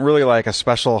this isn't really like a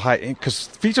special because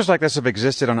features like this have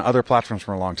existed on other platforms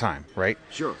for a long time, right?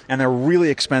 Sure. And they're really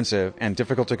expensive and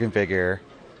difficult to configure.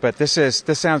 But this is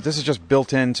just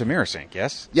built into MirrorSync,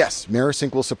 yes? Yes,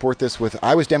 MirrorSync will support this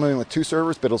I was demoing with 2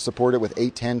 servers, but it'll support it with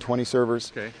 8, 10, 20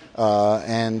 servers. Okay.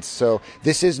 And so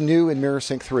this is new in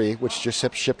MirrorSync 3, which just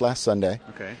shipped last Sunday.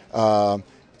 Okay.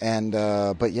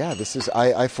 But yeah,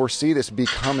 I foresee this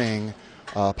becoming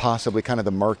possibly kind of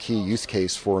the marquee use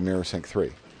case for MirrorSync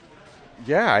 3.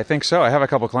 Yeah, I think so. I have a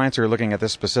couple clients who are looking at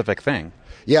this specific thing.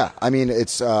 Yeah, I mean,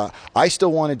 I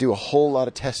still want to do a whole lot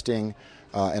of testing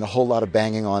and a whole lot of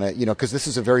banging on it, because this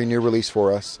is a very new release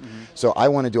for us. Mm-hmm. So I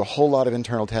want to do a whole lot of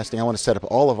internal testing. I want to set up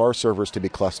all of our servers to be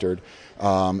clustered,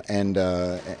 and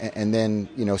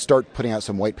then start putting out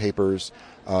some white papers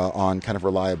on kind of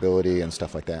reliability and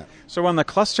stuff like that. So on the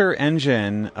cluster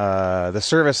engine, the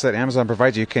service that Amazon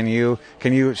provides you, can you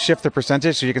shift the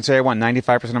percentage so you can say I want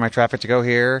 95% of my traffic to go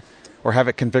here, or have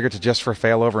it configured to just for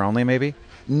failover only, maybe?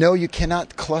 No, you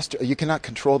cannot cluster. You cannot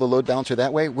control the load balancer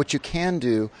that way. What you can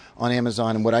do on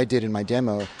Amazon, and what I did in my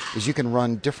demo, is you can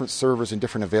run different servers in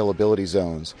different availability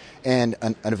zones. And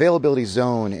an availability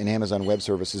zone in Amazon Web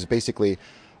Services is basically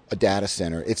a data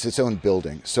center. It's its own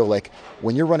building. So like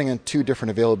when you're running on 2 different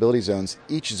availability zones,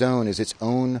 each zone is its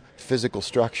own physical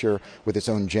structure with its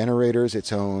own generators,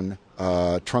 its own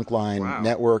trunk line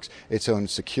networks, its own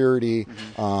security,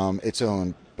 its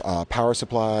own power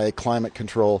supply, climate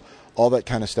control, all that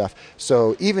kind of stuff.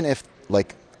 So even if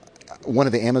like one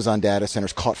of the Amazon data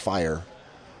centers caught fire,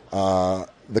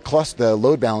 the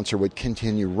load balancer would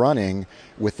continue running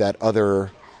with that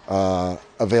other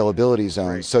availability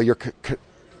zone. Right. So you're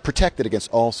protected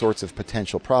against all sorts of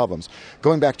potential problems.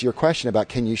 Going back to your question about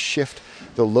can you shift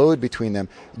the load between them,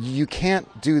 you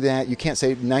can't do that. You can't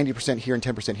say 90% here and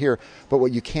 10% here, but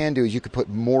what you can do is you could put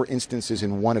more instances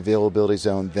in one availability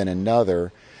zone than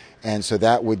another, and so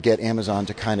that would get Amazon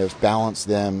to kind of balance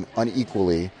them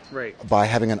unequally by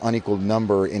having an unequal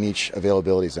number in each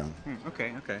availability zone.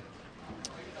 Okay.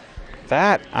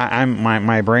 That,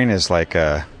 my brain is like...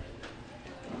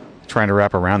 trying to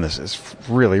wrap around this is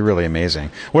really, really amazing.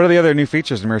 What are the other new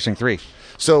features in MirrorSync 3?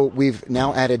 So we've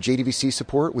now added JDBC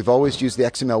support. We've always used the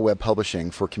XML web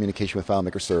publishing for communication with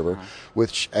FileMaker Server,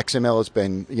 which XML has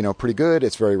been, pretty good.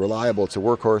 It's very reliable. It's a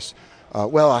workhorse.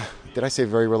 Did I say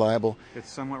very reliable? It's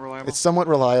somewhat reliable. It's somewhat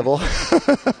reliable,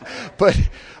 but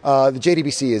the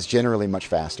JDBC is generally much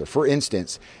faster. For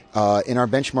instance, in our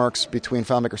benchmarks between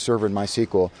FileMaker Server and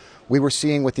MySQL, we were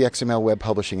seeing with the XML web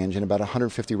publishing engine about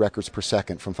 150 records per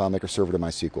second from FileMaker Server to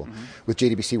MySQL. With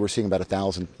JDBC, we're seeing about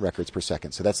 1,000 records per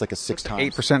second. So that's like a 6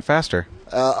 times. 8% faster.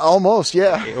 Almost,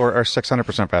 yeah. Or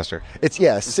 600% faster. It's,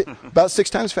 about 6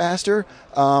 times faster.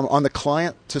 On the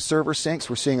client to server syncs,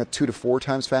 we're seeing 2 to 4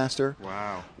 times faster.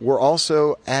 Wow. We're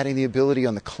also adding the ability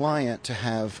on the client to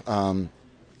have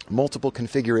multiple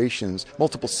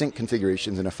sync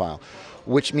configurations in a file,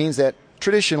 which means that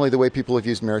traditionally, the way people have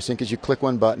used MirrorSync is you click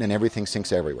one button and everything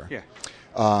syncs everywhere.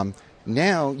 Yeah.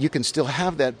 Now, you can still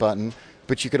have that button,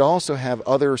 but you could also have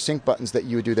other sync buttons that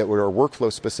you would do that are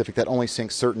workflow specific that only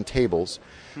sync certain tables.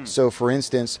 So, for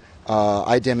instance,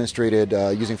 I demonstrated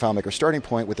using FileMaker Starting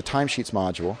Point with the timesheets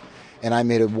module, and I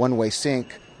made a one-way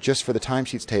sync just for the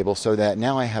timesheets table so that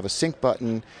now I have a sync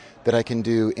button that I can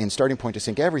do in Starting Point to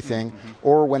sync everything,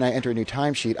 or when I enter a new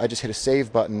timesheet, I just hit a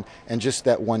save button, and just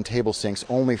that one table syncs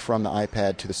only from the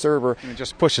iPad to the server. And it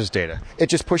just pushes data. It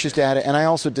just pushes data, and I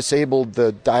also disabled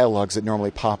the dialogues that normally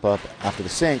pop up after the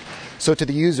sync. So to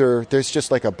the user, there's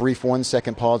just like a brief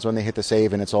 1-second pause when they hit the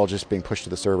save, and it's all just being pushed to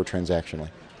the server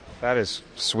transactionally. That is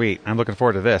sweet. I'm looking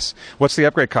forward to this. What's the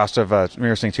upgrade cost of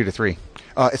MirrorSync 2 to 3?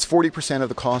 It's 40% of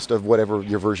the cost of whatever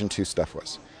your version 2 stuff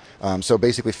was. So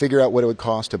basically figure out what it would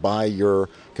cost to buy your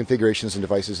configurations and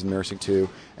devices in MirrorSync 2,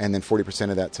 and then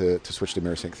 40% of that to switch to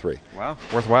MirrorSync 3. Wow,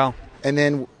 worthwhile. And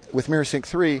then with MirrorSync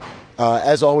 3,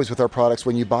 as always with our products,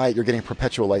 when you buy it, you're getting a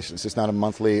perpetual license. It's not a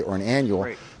monthly or an annual.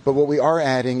 Right. But what we are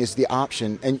adding is the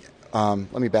option, and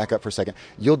let me back up for a second.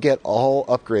 You'll get all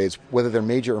upgrades, whether they're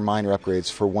major or minor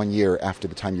upgrades, for 1 year after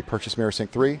the time you purchase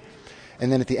MirrorSync 3.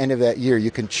 And then at the end of that year,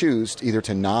 you can choose either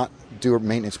to not do a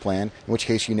maintenance plan, in which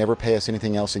case you never pay us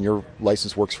anything else and your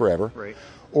license works forever. Right.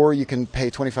 Or you can pay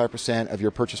 25% of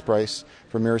your purchase price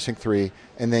for MirrorSync 3,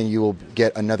 and then you will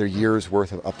get another year's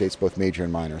worth of updates, both major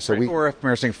and minor. So or if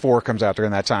MirrorSync 4 comes out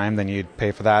during that time, then you'd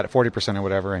pay for that, 40% or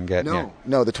whatever, and get...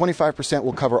 No, the 25%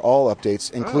 will cover all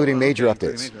updates, including major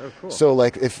updates. Cool. So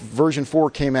like if version 4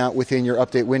 came out within your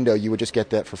update window, you would just get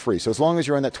that for free. So as long as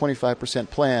you're on that 25%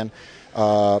 plan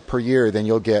per year, then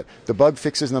you'll get the bug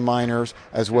fixes in the minors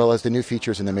as well as the new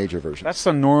features in the major versions. That's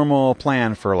the normal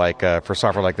plan for for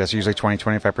software like this, usually 20,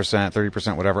 25%,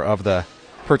 30%, whatever, of the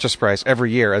purchase price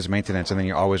every year as maintenance, and then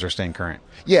you always are staying current.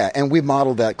 Yeah, and we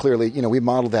modeled that clearly. We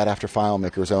modeled that after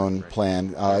FileMaker's own plan,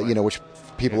 which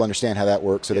people understand how that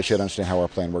works, so they should understand how our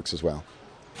plan works as well.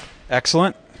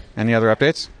 Excellent. Any other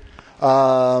updates?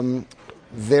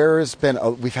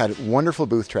 We've had wonderful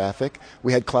booth traffic.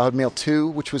 We had CloudMail 2,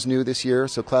 which was new this year.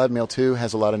 So CloudMail 2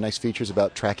 has a lot of nice features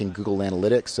about tracking Google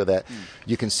Analytics so that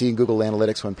you can see Google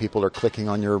Analytics when people are clicking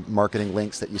on your marketing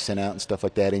links that you sent out and stuff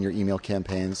like that in your email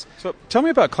campaigns. So tell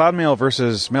me about CloudMail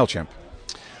versus MailChimp.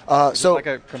 Is it like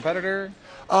a competitor?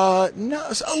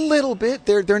 No, a little bit.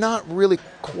 They're not really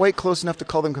quite close enough to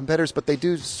call them competitors, but they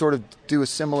do sort of do a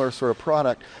similar sort of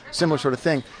product, similar sort of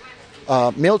thing.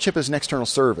 MailChimp is an external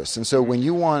service, and so when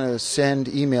you want to send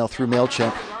email through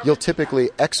MailChimp, you'll typically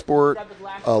export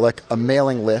like a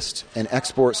mailing list and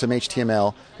export some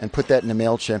HTML and put that into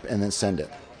MailChimp and then send it.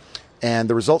 And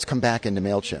the results come back into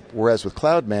MailChimp, whereas with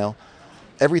CloudMail,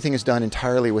 everything is done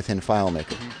entirely within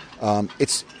FileMaker.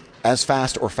 It's as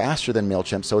fast or faster than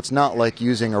MailChimp, so it's not like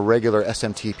using a regular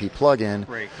SMTP plugin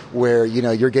where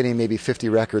you're getting maybe 50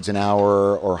 records an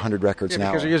hour or 100 records an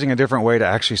hour. Because you're using a different way to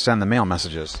actually send the mail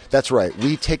messages. That's right.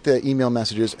 We take the email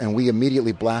messages and we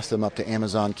immediately blast them up to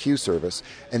Amazon Q Service,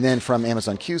 and then from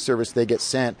Amazon Q Service they get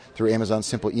sent through Amazon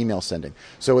Simple Email Sending.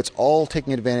 So it's all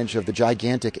taking advantage of the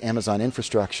gigantic Amazon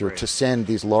infrastructure to send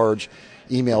these large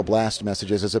email blast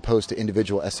messages as opposed to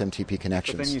individual SMTP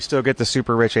connections. But then you still get the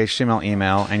super rich HTML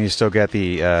email, and you still get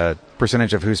the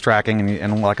percentage of who's tracking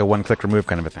and like a one-click remove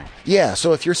kind of a thing. Yeah,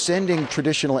 so if you're sending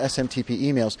traditional SMTP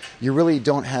emails, you really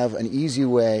don't have an easy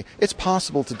way. It's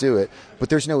possible to do it, but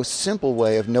there's no simple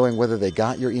way of knowing whether they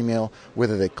got your email,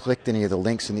 whether they clicked any of the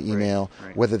links in the email,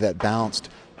 whether that bounced.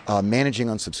 Managing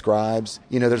unsubscribes.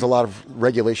 There's a lot of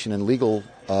regulation and legal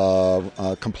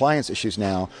compliance issues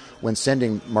now when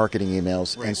sending marketing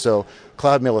emails, and so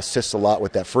CloudMail assists a lot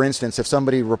with that. For instance, if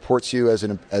somebody reports you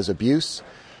as abuse,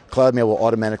 CloudMail will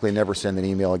automatically never send an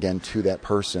email again to that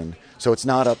person. So it's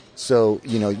not up. So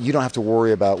you don't have to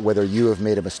worry about whether you have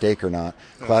made a mistake or not.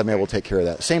 CloudMail will take care of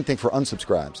that. Same thing for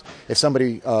unsubscribes. If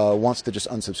somebody wants to just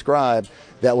unsubscribe,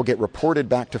 that will get reported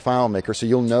back to FileMaker, so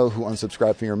you'll know who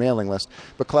unsubscribed from your mailing list.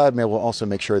 But CloudMail will also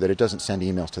make sure that it doesn't send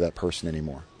emails to that person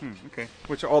anymore. Okay.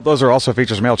 Which all those are also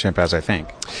features MailChimp has, I think.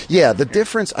 Yeah, the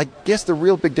difference, I guess the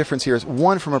real big difference here is,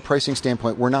 one, from a pricing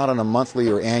standpoint, we're not on a monthly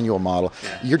or annual model.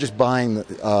 You're just buying,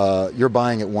 you're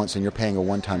buying it once and you're paying a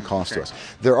one-time cost to us.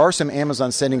 There are some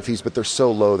Amazon sending fees, but they're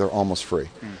so low they're almost free.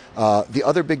 The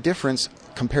other big difference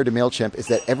compared to MailChimp is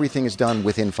that everything is done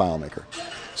within FileMaker.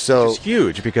 So it's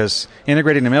huge because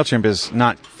integrating to MailChimp is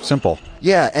not simple.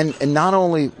 Yeah, and not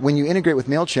only when you integrate with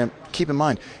MailChimp, keep in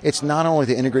mind, it's not only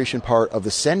the integration part of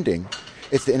the sending,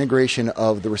 it's the integration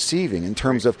of the receiving in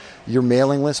terms of your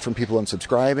mailing list from people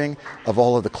unsubscribing, of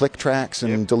all of the click tracks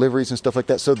and deliveries and stuff like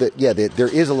that. So that, there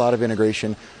is a lot of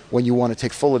integration when you want to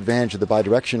take full advantage of the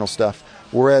bidirectional stuff.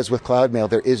 Whereas with CloudMail,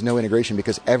 there is no integration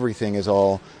because everything is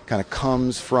all kind of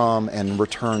comes from and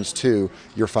returns to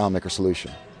your FileMaker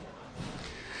solution.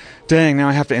 Dang, now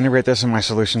I have to integrate this in my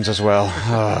solutions as well.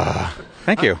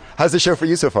 Thank you. How's the show for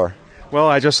you so far? Well,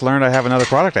 I just learned I have another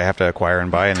product I have to acquire and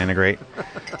buy and integrate.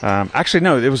 Actually,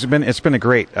 no, it's been a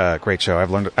great show.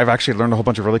 I've actually learned a whole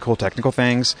bunch of really cool technical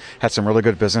things, had some really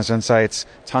good business insights,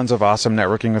 tons of awesome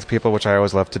networking with people, which I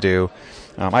always love to do.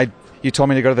 You told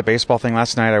me to go to the baseball thing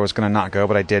last night. I was going to not go,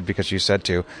 but I did because you said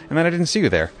to, and then I didn't see you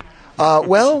there.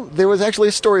 Well, there was actually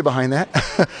a story behind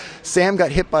that. Sam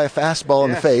got hit by a fastball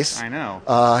in the face. I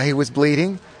know. He was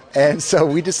bleeding. And so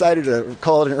we decided to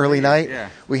call it an early night. Yeah.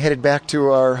 We headed back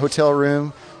to our hotel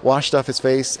room, washed off his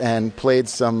face, and played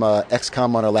some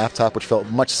XCOM on our laptop, which felt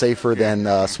much safer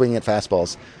than swinging at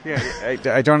fastballs. Yeah,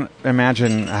 I don't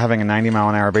imagine having a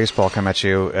 90-mile-an-hour baseball come at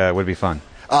you would be fun.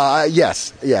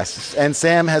 Yes. And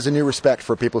Sam has a new respect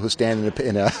for people who stand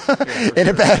in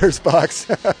a batter's box.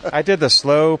 I did the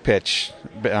slow pitch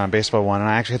baseball one, and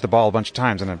I actually hit the ball a bunch of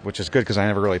times, which is good because I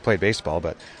never really played baseball,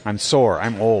 but I'm sore.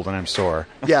 I'm old, and I'm sore.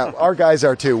 Yeah, our guys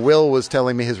are too. Will was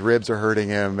telling me his ribs are hurting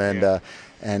him,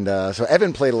 and so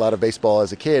Evan played a lot of baseball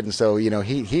as a kid, and so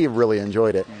he really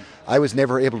enjoyed it. I was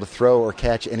never able to throw or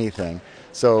catch anything.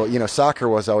 So, soccer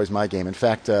was always my game. In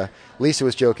fact, Lisa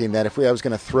was joking that if I was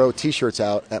going to throw T-shirts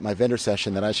out at my vendor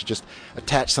session, that I should just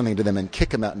attach something to them and kick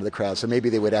them out into the crowd, so maybe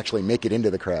they would actually make it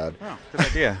into the crowd. Oh, good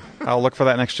idea. I'll look for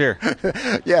that next year.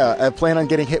 Yeah, I plan on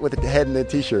getting hit with the head in the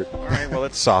T-shirt. All right, well,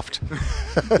 it's soft.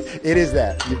 It is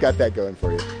that. You've got that going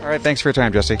for you. All right, thanks for your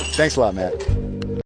time, Jesse. Thanks a lot, Matt.